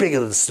going to be bigger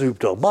than Snoop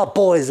Dogg. My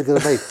boys are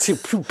going to make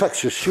 2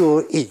 packs of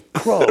sure eat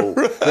crow.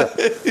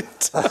 Right.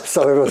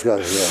 So everyone's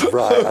going,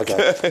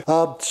 okay.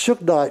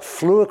 Suge Knight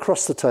flew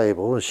across the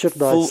table, and Suge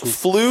Knight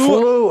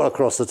flew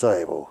across the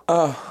table.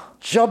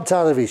 Jumped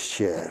out of his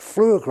chair,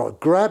 flew across,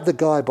 grabbed the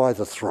guy by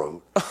the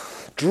throat,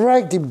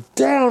 dragged him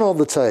down on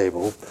the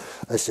table.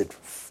 I said,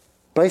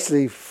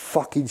 basically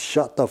fucking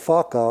shut the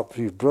fuck up,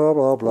 you blah,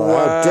 blah, blah.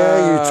 Wow. How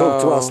dare you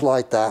talk to us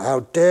like that?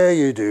 How dare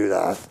you do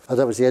that? And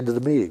that was the end of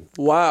the meeting.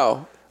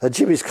 Wow. And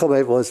Jimmy's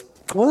comment was,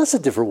 well, that's a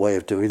different way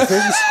of doing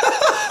things.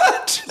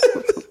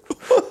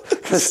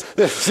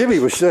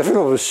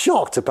 Everyone was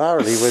shocked,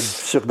 apparently, when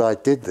Suge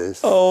Knight did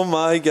this. Oh,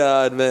 my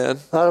God, man.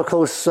 And, of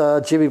course,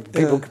 Jimmy,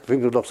 people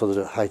knocked on the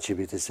door. Hi,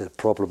 Jimmy, there's a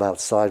problem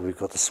outside. We've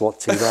got the SWAT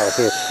team out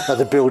here. And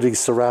the building's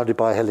surrounded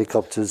by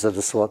helicopters and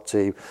the SWAT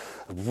team.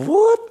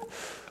 What?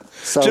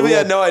 So Jimmy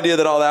had no idea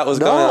that all that was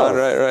going on.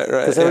 Right.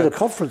 Because they were in a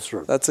conference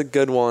room. That's a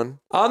good one.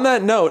 On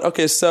that note,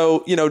 okay,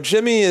 so,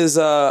 Jimmy is,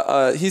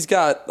 he's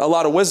got a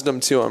lot of wisdom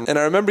to him. And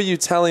I remember you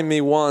telling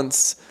me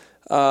once,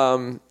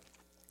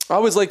 I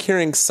always like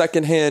hearing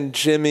secondhand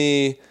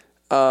Jimmy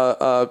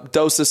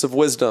doses of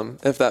wisdom,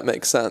 if that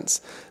makes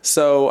sense.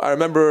 So I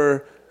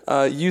remember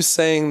you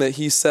saying that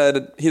he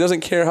said he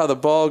doesn't care how the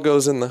ball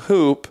goes in the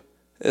hoop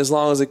as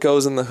long as it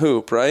goes in the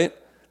hoop, right?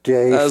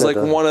 Yeah, that was like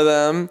one of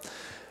them.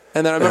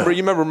 And then you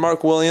remember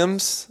Mark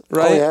Williams,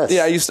 right? Oh,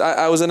 yes. Yeah,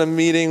 I was in a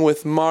meeting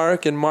with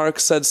Mark, and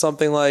Mark said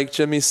something like,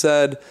 Jimmy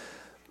said,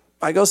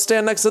 I go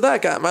stand next to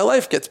that guy, my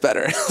life gets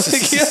better.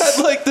 He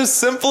had like the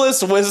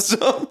simplest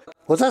wisdom.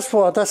 Well,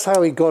 that's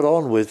how he got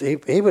on with.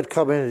 He would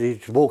come in and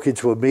he'd walk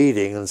into a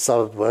meeting, and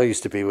it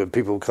used to be when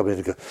people would come in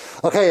and go,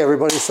 okay,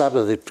 everybody, stop.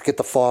 They get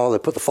the file, they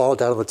put the file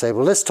down on the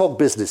table. Let's talk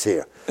business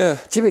here. Yeah.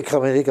 Jimmy would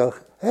come in and he'd go,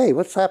 hey,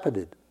 what's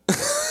happening?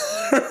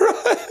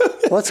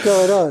 What's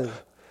going on?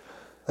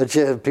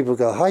 And people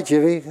go, hi,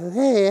 Jimmy.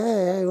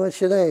 Hey,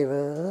 what's your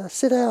name?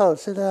 Sit down,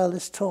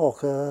 let's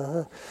talk.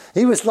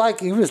 He was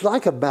like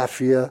a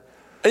mafia.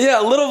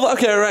 Yeah, a little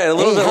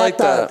bit like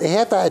that. He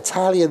had that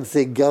Italian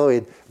thing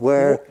going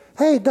where,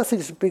 hey,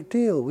 nothing's a big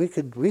deal. We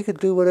could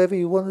do whatever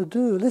you want to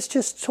do. Let's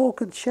just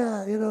talk and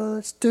chat.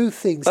 Let's do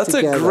things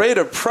together. That's a great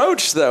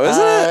approach, though,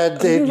 isn't it?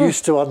 And it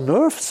used to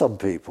unnerve some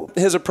people.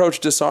 His approach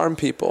disarmed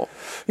people.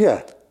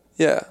 Yeah.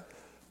 Yeah.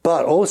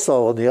 But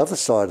also on the other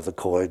side of the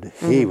coin,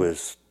 he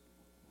was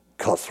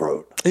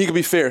cutthroat. He could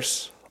be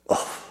fierce.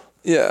 Oh,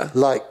 yeah.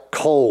 Like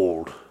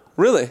cold.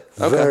 Really?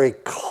 Okay. Very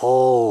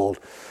cold.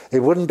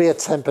 It wouldn't be a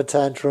temper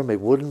tantrum. It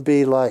wouldn't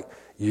be like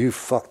you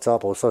fucked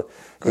up or so.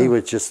 He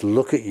would just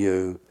look at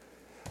you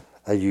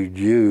and you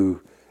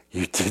knew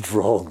you did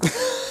wrong.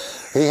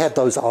 He had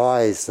those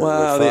eyes.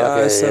 Wow, the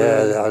eyes.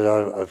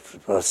 Yeah,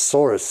 I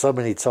saw it so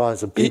many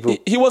times. And people.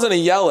 He wasn't a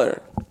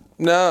yeller.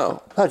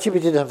 No. No, Jimmy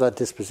didn't have that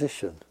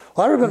disposition.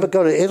 I remember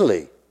going to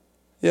Italy.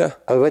 Yeah.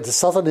 I went to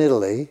southern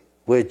Italy,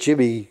 where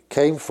Jimmy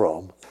came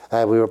from,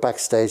 and we were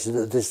backstage,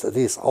 and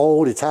these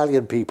old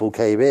Italian people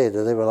came in,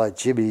 and they were like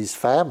Jimmy's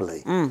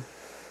family. And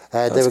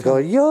they were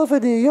going,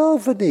 Giovanni.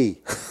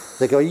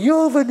 They go,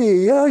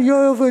 Giovanni.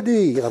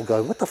 And I'm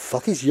going, what the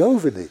fuck is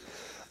Giovanni?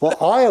 Well,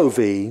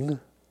 Iovine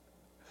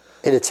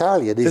in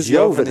Italian is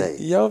Giovanni.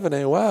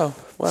 Giovanni, wow.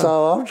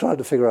 So I'm trying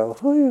to figure out,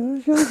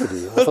 who's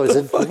Giovanni? I thought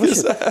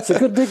it's a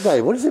good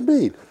nickname. What does it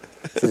mean?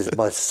 It's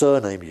my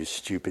surname, you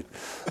stupid.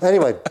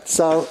 Anyway,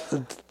 so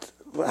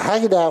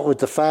hanging out with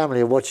the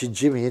family and watching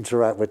Jimmy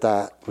interact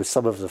with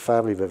some of the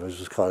family members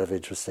was kind of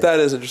interesting.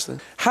 That is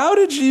interesting. How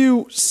did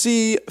you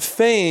see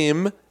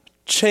Fame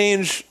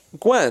change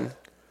Gwen?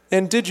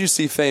 And did you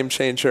see Fame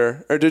change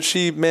her? Or did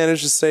she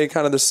manage to stay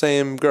kind of the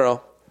same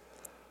girl?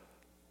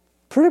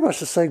 Pretty much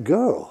the same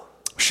girl.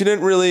 It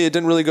didn't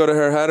really go to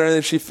her head or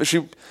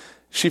anything.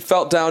 She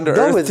felt down to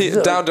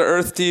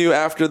earth to you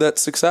after that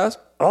success?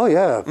 Oh,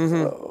 yeah.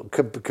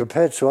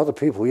 Compared to other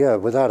people, yeah,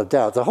 without a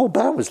doubt. The whole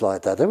band was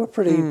like that. They were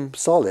pretty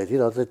solid.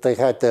 They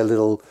had their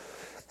little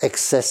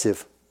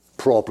excessive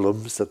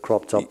problems that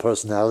cropped up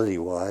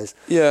personality-wise.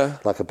 Yeah.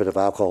 Like a bit of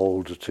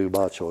alcohol too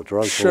much or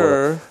drugs. Sure.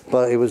 Or whatever.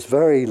 But it was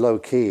very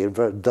low-key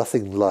and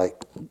nothing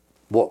like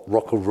what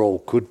rock and roll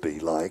could be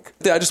like.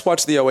 Yeah, I just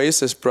watched the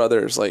Oasis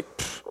Brothers.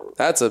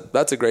 That's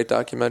a great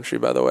documentary,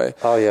 by the way.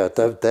 Oh, yeah.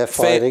 They're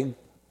fighting.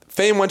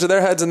 Fame went to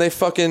their heads and they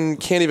fucking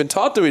can't even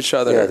talk to each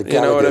other. Yeah, the Gallaghers.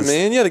 You know what I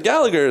mean? Yeah, the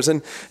Gallaghers.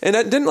 And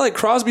didn't like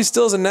Crosby,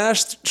 Stills, and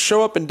Nash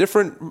show up in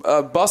different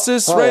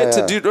buses, right?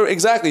 Yeah. To do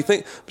exactly.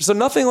 So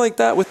nothing like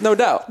that with No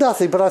Doubt.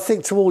 Nothing, but I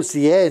think towards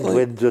the end,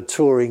 when the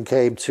touring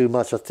came too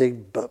much, I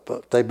think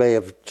but they may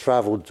have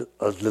travelled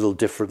a little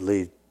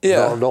differently.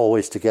 Yeah. Not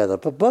always together,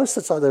 but most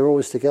of the time they were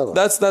always together.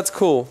 That's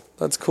cool.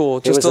 That's cool.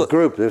 It was a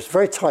group. It was a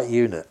very tight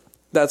unit.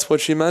 That's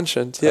what she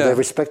mentioned. Yeah. And they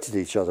respected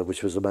each other,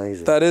 which was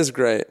amazing. That is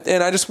great.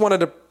 And I just wanted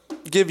to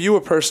give you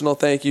a personal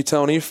thank you,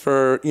 Tony,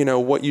 for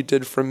what you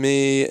did for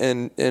me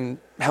and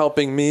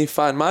helping me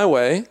find my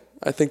way.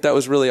 I think that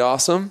was really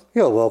awesome.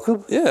 You're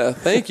welcome. Yeah,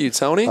 thank you,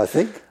 Tony.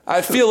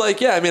 I feel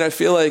like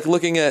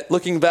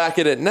looking back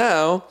at it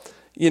now,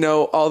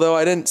 although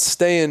I didn't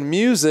stay in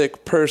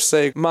music per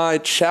se, my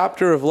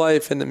chapter of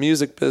life in the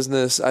music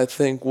business, I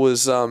think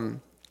was, I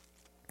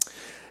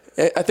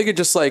think it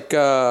just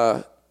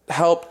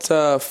helped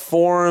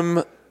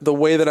form the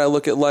way that I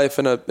look at life,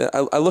 and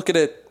I look at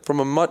it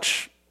from a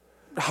much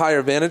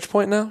higher vantage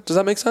point now. Does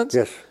that make sense?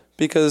 Yes.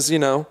 Because,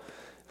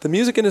 The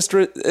music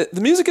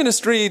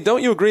industry,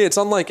 don't you agree? It's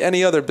unlike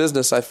any other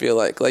business, I feel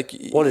like.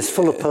 Well, it's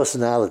full of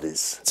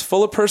personalities. It's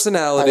full of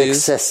personalities. And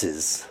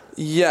excesses.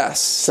 Yes.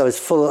 So it's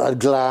full of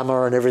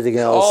glamour and everything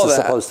else that's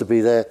supposed to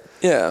be there.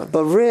 Yeah.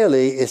 But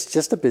really, it's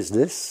just a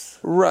business.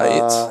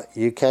 Right.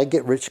 You can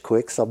get rich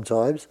quick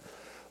sometimes.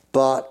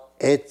 But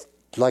it,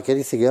 like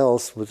anything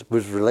else,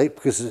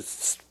 because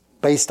it's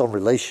based on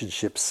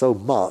relationships so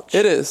much.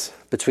 It is.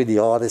 Between the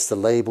artists, the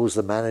labels,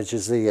 the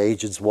managers, the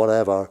agents,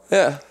 whatever.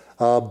 Yeah.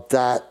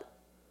 That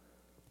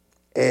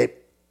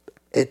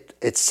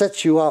it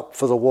sets you up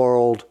for the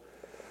world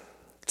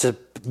to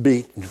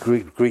meet and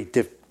greet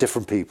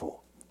different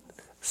people.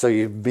 So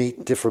you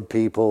meet different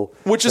people,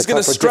 which is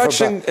going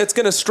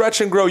to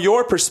stretch and grow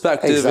your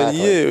perspective and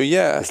you.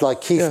 Yeah, it's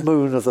like Keith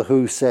Moon of the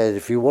Who said: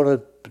 if you want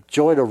to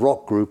join a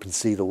rock group and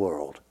see the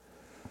world,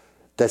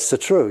 that's the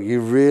truth.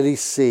 You really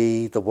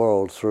see the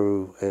world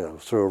through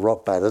a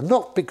rock band, and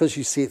not because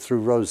you see it through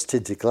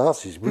rose-tinted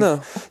glasses.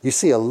 No, you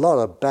see a lot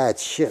of bad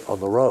shit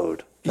on the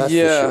road. That's for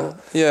sure.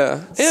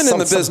 Yeah, and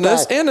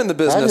in the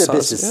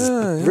business,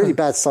 really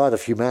bad side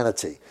of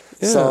humanity.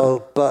 Yeah.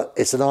 So, but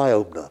it's an eye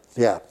opener.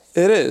 Yeah,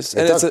 it is.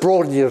 It does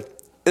broaden your.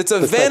 It's a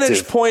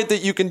vantage point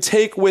that you can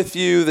take with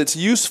you that's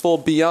useful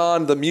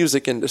beyond the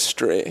music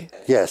industry.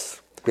 Yes.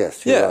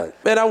 Yes, you're right.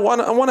 And I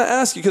want to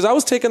ask you, because I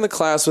was taking the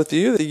class with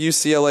you, the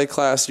UCLA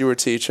class you were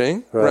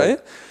teaching, right?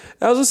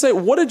 I was going to say,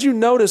 what did you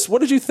notice?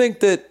 What did you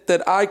think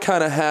that I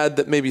kind of had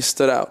that maybe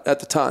stood out at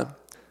the time?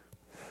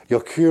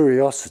 Your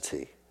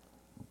curiosity.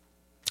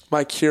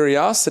 My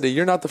curiosity?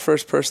 You're not the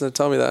first person to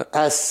tell me that.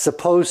 As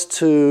opposed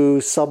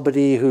to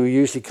somebody who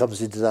usually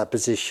comes into that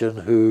position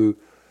who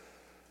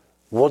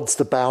wants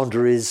the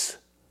boundaries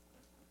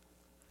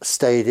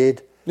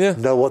stated,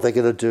 know what they're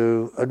going to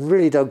do, and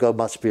really don't go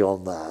much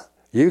beyond that.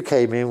 You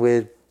came in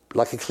with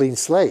like a clean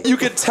slate. You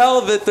could tell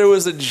that there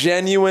was a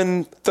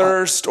genuine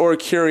thirst or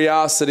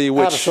curiosity,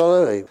 which...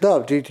 Absolutely.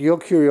 No, dude, your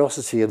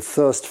curiosity and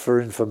thirst for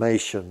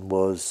information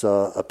was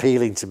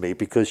appealing to me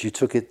because you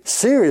took it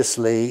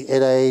seriously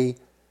in a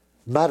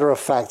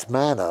matter-of-fact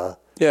manner.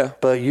 Yeah.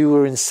 But you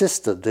were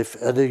insistent.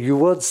 And you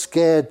weren't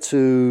scared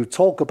to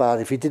talk about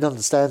it if you didn't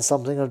understand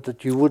something, or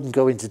that you wouldn't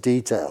go into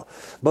detail.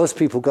 Most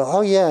people go,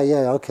 oh, yeah,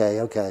 okay.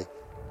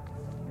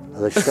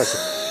 And they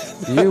just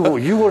you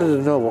wanted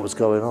to know what was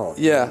going on.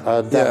 Yeah.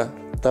 And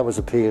that was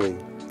appealing.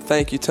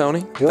 Thank you,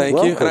 Tony. You're Thank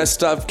welcome. you.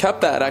 And I've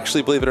kept that,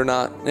 actually, believe it or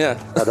not.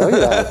 Yeah. I know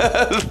you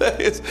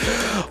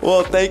have.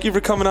 Well, thank you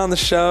for coming on the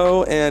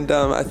show. And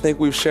I think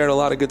we've shared a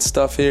lot of good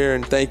stuff here.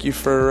 And thank you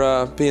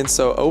for being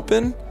so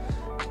open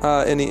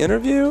in the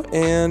interview.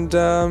 And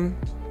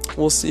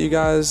we'll see you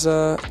guys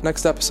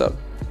next episode.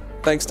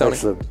 Thanks, Tony.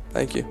 Excellent.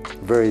 Thank you.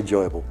 Very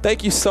enjoyable.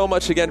 Thank you so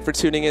much again for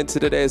tuning in to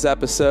today's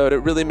episode. It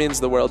really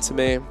means the world to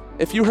me.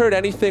 If you heard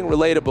anything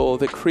relatable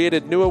that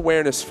created new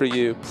awareness for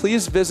you,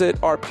 please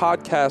visit our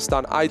podcast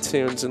on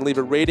iTunes and leave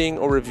a rating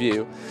or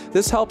review.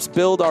 This helps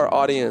build our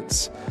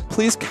audience.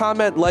 Please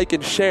comment, like,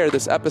 and share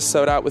this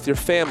episode out with your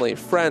family,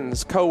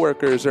 friends,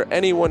 coworkers, or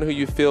anyone who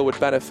you feel would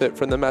benefit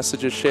from the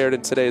messages shared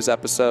in today's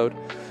episode.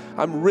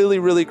 I'm really,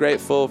 really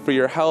grateful for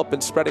your help in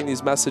spreading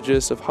these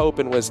messages of hope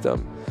and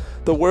wisdom.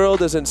 The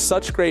world is in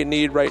such great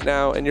need right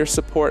now, and your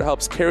support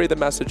helps carry the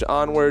message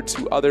onward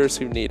to others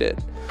who need it.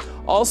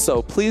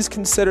 Also, please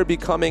consider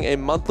becoming a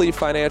monthly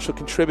financial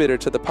contributor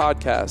to the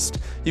podcast.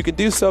 You can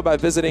do so by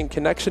visiting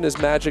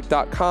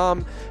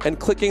connectionismagic.com and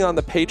clicking on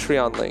the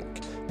Patreon link.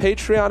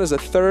 Patreon is a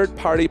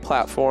third-party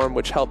platform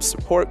which helps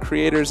support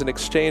creators in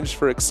exchange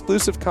for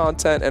exclusive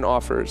content and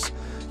offers.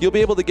 You'll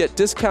be able to get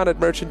discounted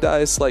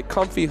merchandise like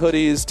comfy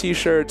hoodies,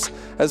 t-shirts,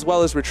 as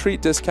well as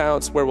retreat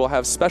discounts where we'll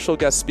have special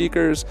guest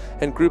speakers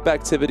and group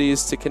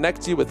activities to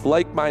connect you with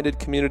like-minded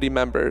community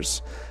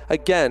members.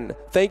 Again,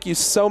 thank you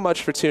so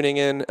much for tuning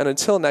in, and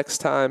until next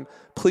time,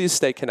 please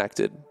stay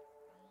connected.